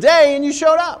anticipated today and you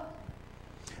showed up.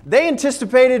 They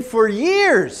anticipated for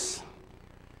years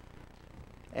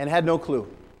and had no clue.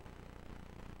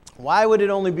 Why would it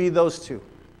only be those two?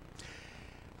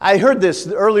 I heard this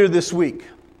earlier this week,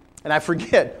 and I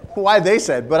forget why they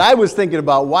said, but I was thinking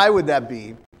about why would that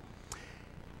be?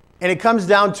 And it comes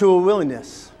down to a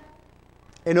willingness,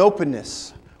 an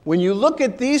openness. When you look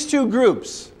at these two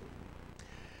groups,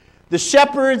 the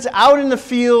shepherds out in the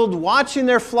field watching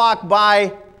their flock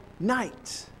by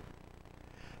night.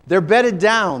 They're bedded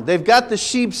down. They've got the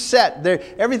sheep set.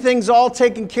 Everything's all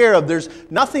taken care of. There's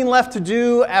nothing left to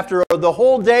do after the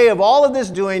whole day of all of this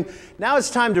doing. Now it's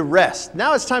time to rest.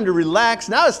 Now it's time to relax.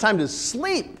 Now it's time to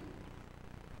sleep.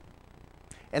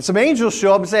 And some angels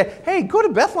show up and say, hey, go to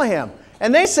Bethlehem.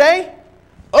 And they say,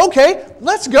 okay,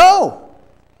 let's go.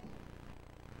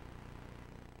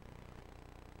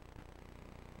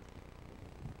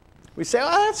 We say,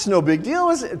 oh, that's no big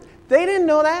deal. They didn't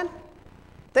know that.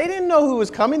 They didn't know who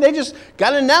was coming. They just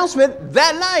got an announcement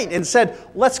that night and said,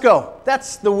 let's go.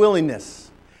 That's the willingness.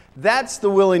 That's the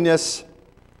willingness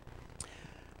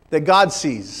that God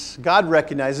sees, God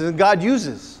recognizes, and God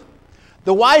uses.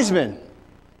 The wise men,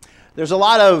 there's a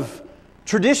lot of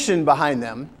tradition behind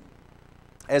them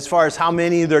as far as how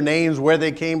many, their names, where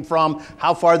they came from,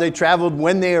 how far they traveled,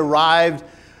 when they arrived.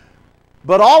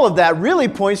 But all of that really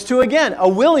points to, again, a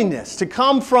willingness to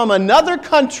come from another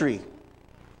country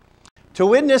to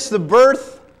witness the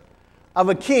birth of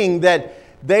a king that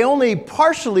they only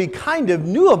partially kind of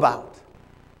knew about.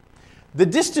 The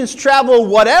distance travel,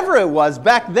 whatever it was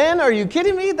back then, are you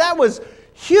kidding me? That was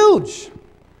huge.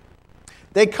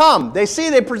 They come, they see,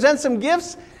 they present some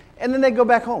gifts, and then they go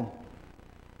back home.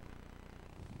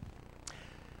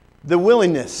 The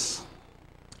willingness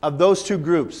of those two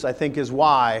groups, I think, is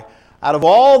why, out of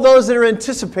all those that are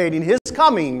anticipating His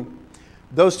coming,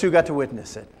 those two got to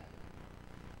witness it.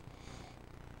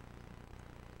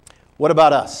 What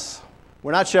about us?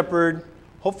 We're not shepherd.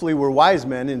 Hopefully we're wise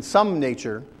men in some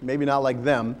nature, maybe not like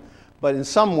them, but in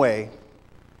some way.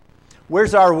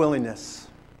 Where's our willingness?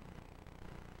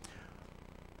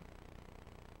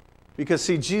 Because,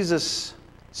 see, Jesus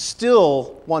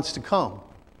still wants to come.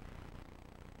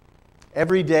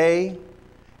 Every day,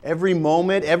 every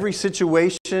moment, every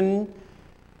situation,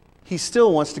 He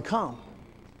still wants to come.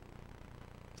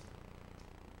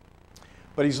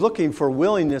 But He's looking for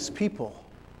willingness people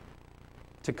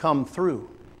to come through.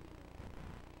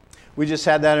 We just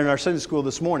had that in our Sunday school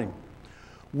this morning.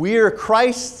 We're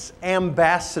Christ's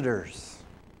ambassadors.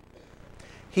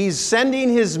 He's sending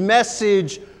His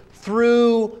message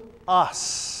through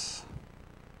us.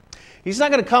 He's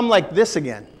not going to come like this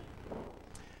again.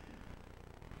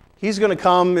 He's going to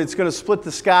come, it's going to split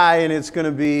the sky, and it's going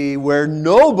to be where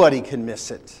nobody can miss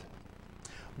it.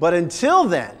 But until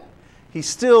then, He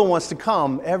still wants to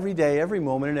come every day, every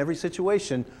moment, in every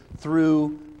situation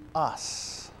through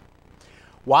us.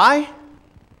 Why?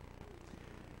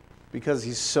 Because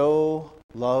He so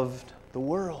loved the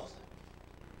world.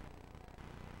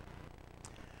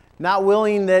 Not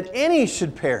willing that any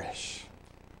should perish,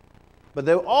 but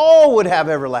that all would have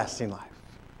everlasting life.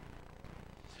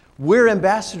 We're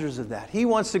ambassadors of that. He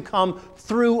wants to come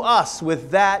through us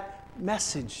with that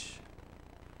message.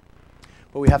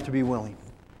 But we have to be willing.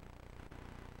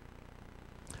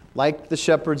 Like the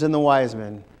shepherds and the wise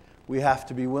men, we have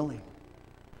to be willing.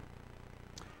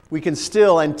 We can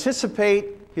still anticipate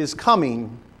His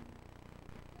coming,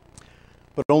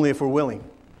 but only if we're willing.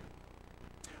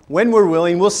 When we're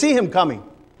willing, we'll see Him coming.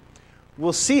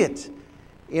 We'll see it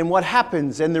in what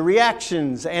happens and the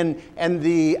reactions and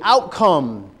the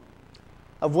outcome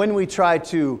of when we try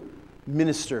to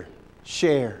minister,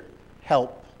 share,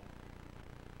 help.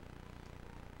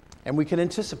 And we can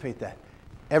anticipate that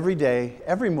every day,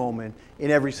 every moment,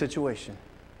 in every situation.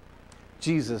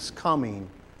 Jesus coming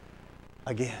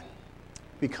again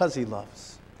because He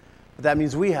loves. But that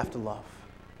means we have to love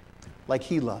like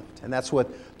He loved. And that's what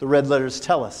the red letters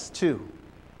tell us too.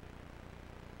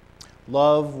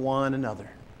 Love one another.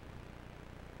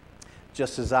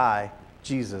 Just as I,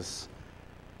 Jesus,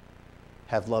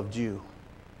 have loved you.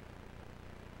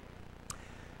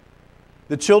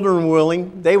 The children were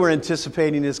willing. They were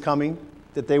anticipating His coming,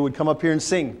 that they would come up here and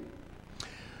sing.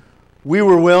 We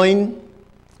were willing,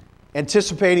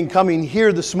 anticipating coming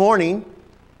here this morning.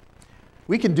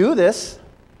 We can do this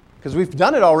because we've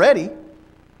done it already.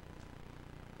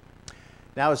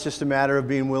 Now it's just a matter of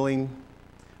being willing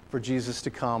for Jesus to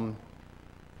come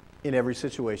in every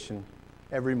situation,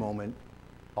 every moment,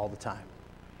 all the time.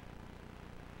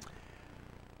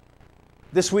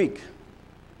 This week,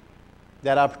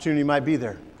 that opportunity might be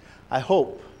there. I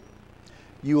hope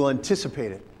you will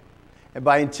anticipate it. And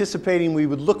by anticipating, we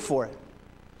would look for it.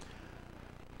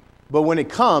 But when it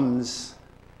comes,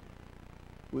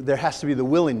 there has to be the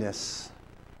willingness,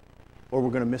 or we're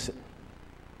going to miss it.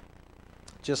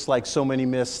 Just like so many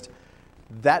missed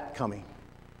that coming.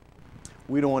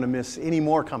 We don't want to miss any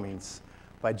more comings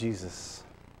by Jesus.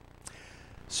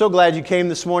 So glad you came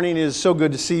this morning. It is so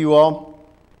good to see you all.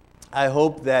 I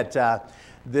hope that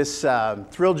this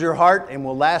thrilled your heart and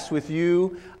will last with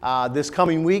you this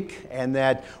coming week, and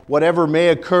that whatever may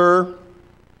occur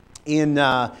in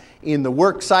the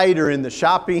work site or in the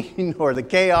shopping or the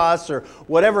chaos or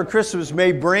whatever Christmas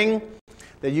may bring,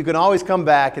 that you can always come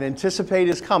back and anticipate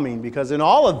His coming, because in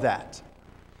all of that,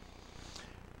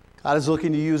 God is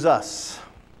looking to use us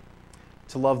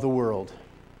to love the world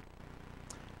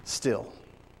still.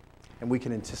 And we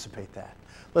can anticipate that.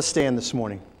 Let's stand this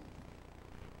morning.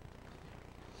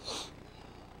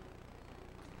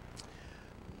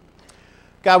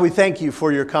 God, we thank You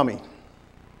for Your coming.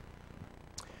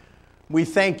 We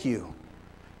thank You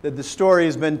that the story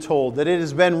has been told, that it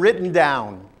has been written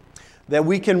down, that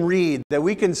we can read, that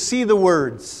we can see the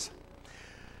words.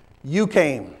 You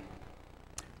came.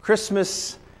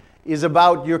 Christmas is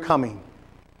about Your coming.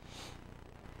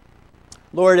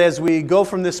 Lord, as we go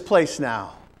from this place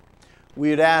now, we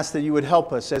would ask that You would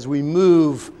help us as we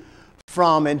move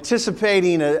from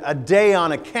anticipating a day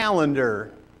on a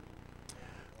calendar,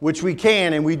 which we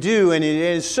can and we do, and it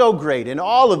is so great. And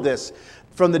all of this,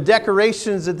 from the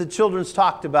decorations that the children's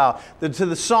talked about, to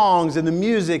the songs and the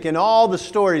music and all the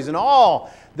stories and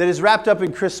all that is wrapped up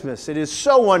in Christmas. It is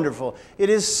so wonderful. It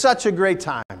is such a great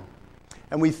time.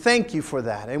 And we thank You for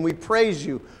that, and we praise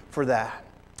You for that.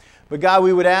 But God,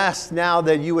 we would ask now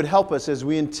that You would help us as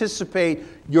we anticipate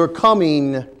Your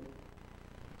coming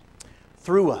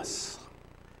through us.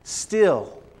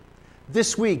 Still,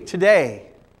 this week, today,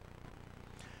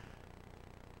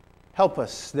 help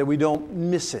us that we don't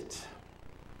miss it.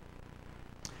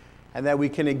 And that we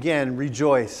can again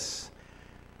rejoice,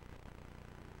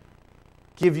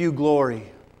 give You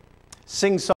glory,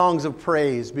 sing songs of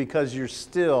praise, because You're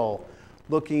still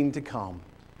looking to come.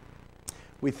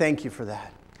 We thank You for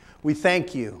that. We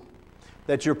thank You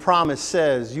that your promise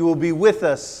says you will be with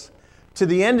us to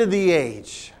the end of the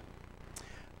age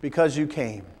because you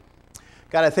came.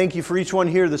 God, I thank you for each one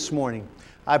here this morning.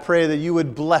 I pray that you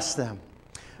would bless them,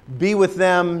 be with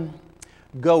them,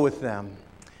 go with them.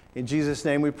 In Jesus'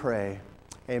 name we pray.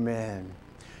 Amen.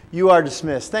 You are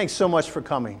dismissed. Thanks so much for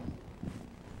coming.